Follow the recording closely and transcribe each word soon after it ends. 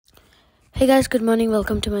Hey guys, good morning.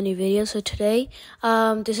 Welcome to my new video. So today,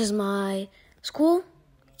 this is my school.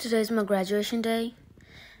 Today is my graduation day,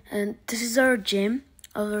 and this is our gym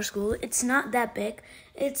of our school. It's not that big.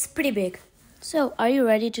 It's pretty big. So, are you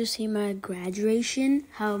ready to see my graduation?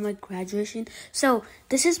 So,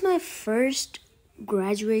 this is my first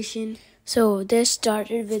graduation. So, this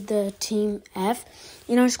started with the team F.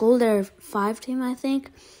 In our school, there are 5 teams, I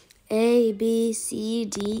think. A, B, C,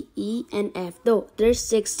 D, E, and F. Though, there's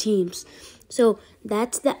 6 teams. So,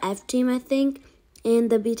 that's the F team, I think. And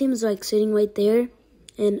the B team is like sitting right there.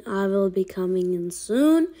 And I will be coming in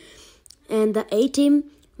soon. And the A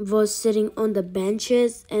team was sitting on the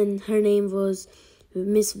benches. And her name was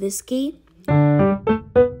Miss Whiskey.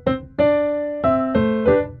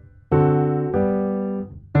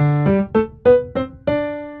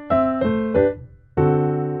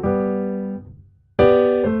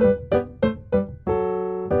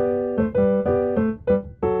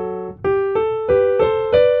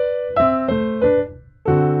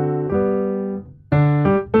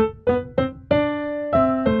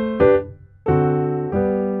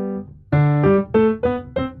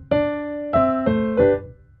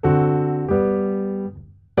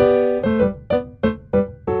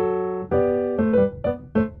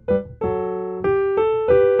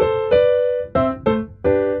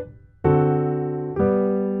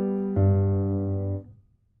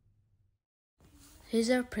 Here's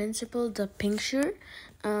our principal, the pink shirt.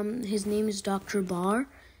 His name is Dr. Barr,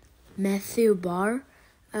 Matthew Barr.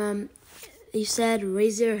 He said,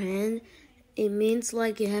 raise your hand. It means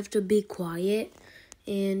like you have to be quiet.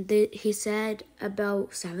 And he said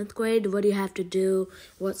about 7th grade, what do you have to do,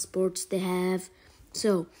 what sports they have.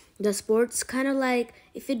 So the sports kind of like,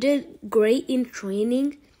 if you did great in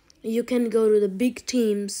training, you can go to the big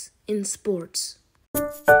teams in sports.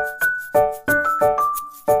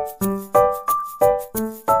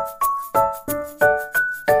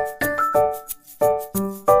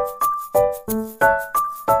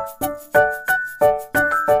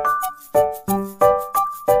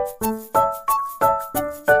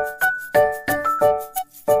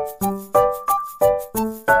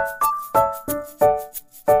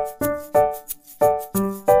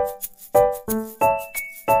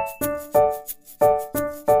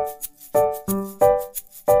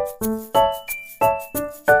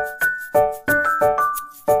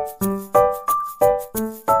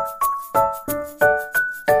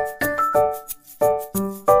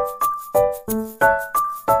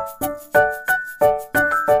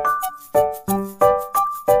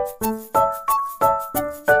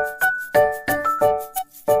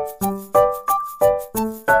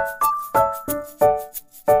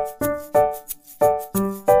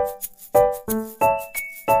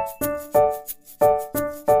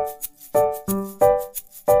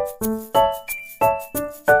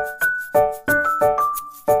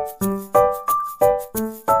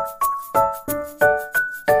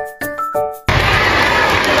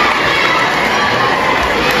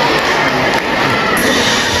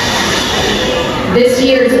 This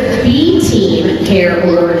year's B team hair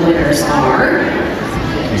award winners are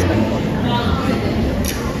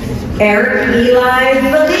Eric Eli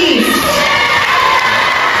Felice,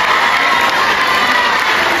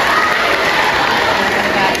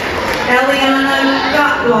 Eliana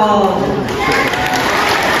Gottwald,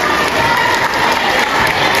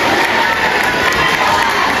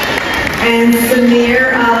 and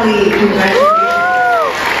Samir Ali. Congratulations.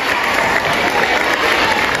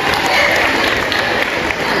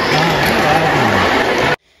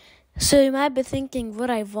 So you might be thinking what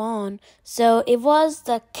I won. So it was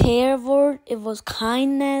the care award, it was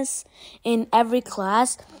kindness in every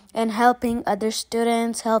class and helping other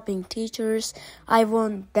students, helping teachers. I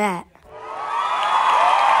won that.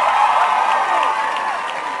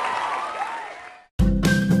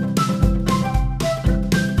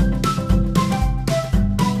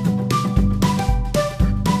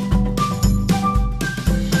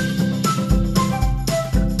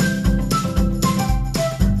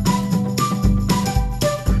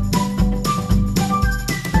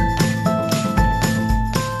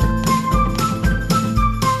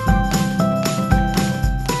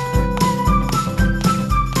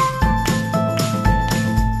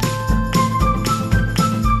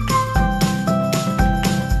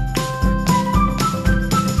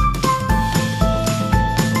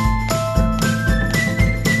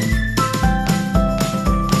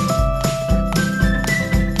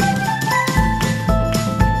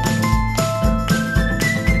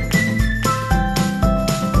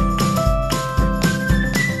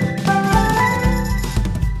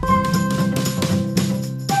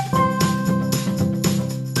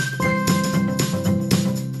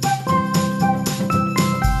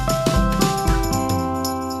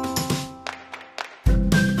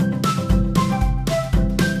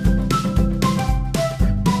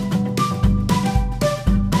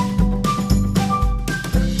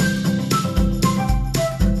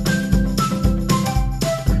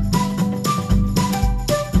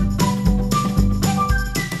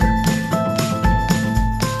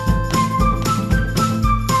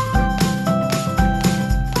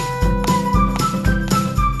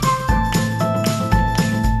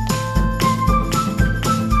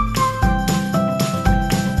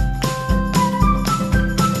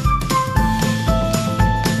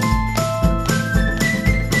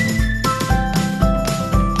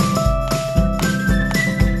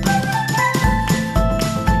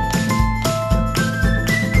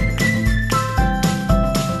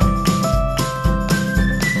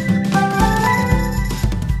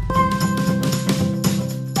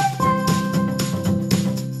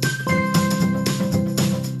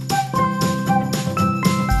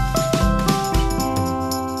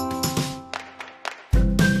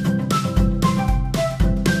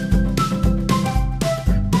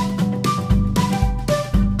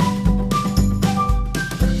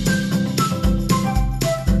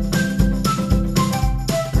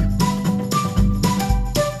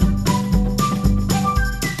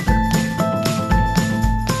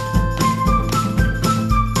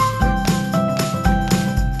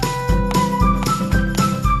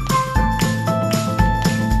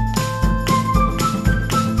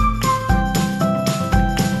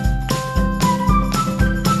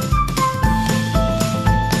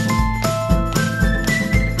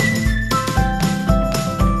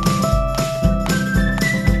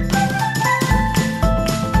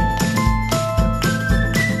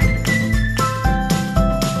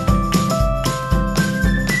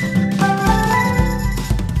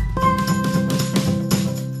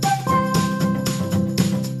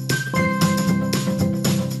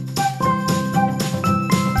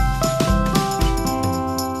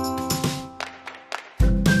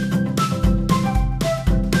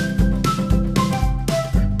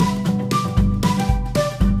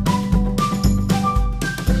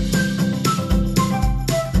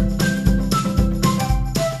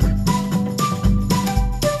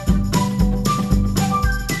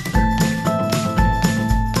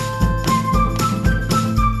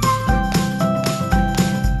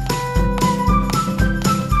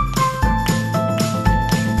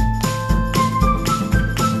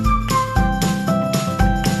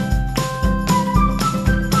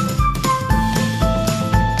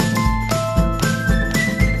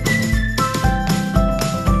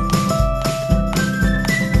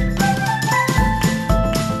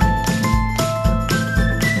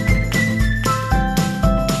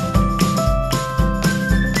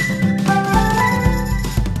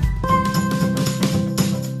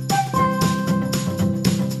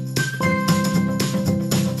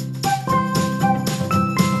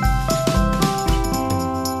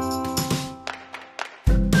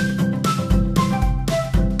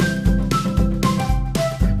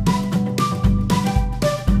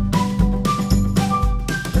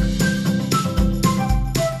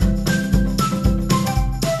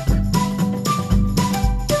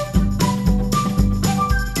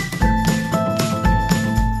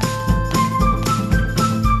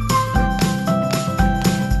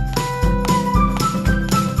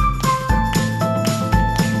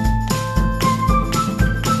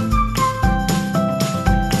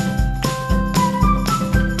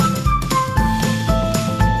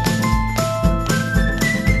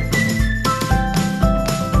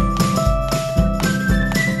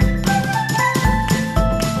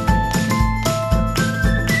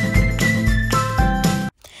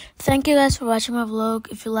 guys for watching my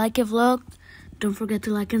vlog. If you like a vlog, don't forget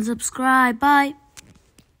to like and subscribe. Bye.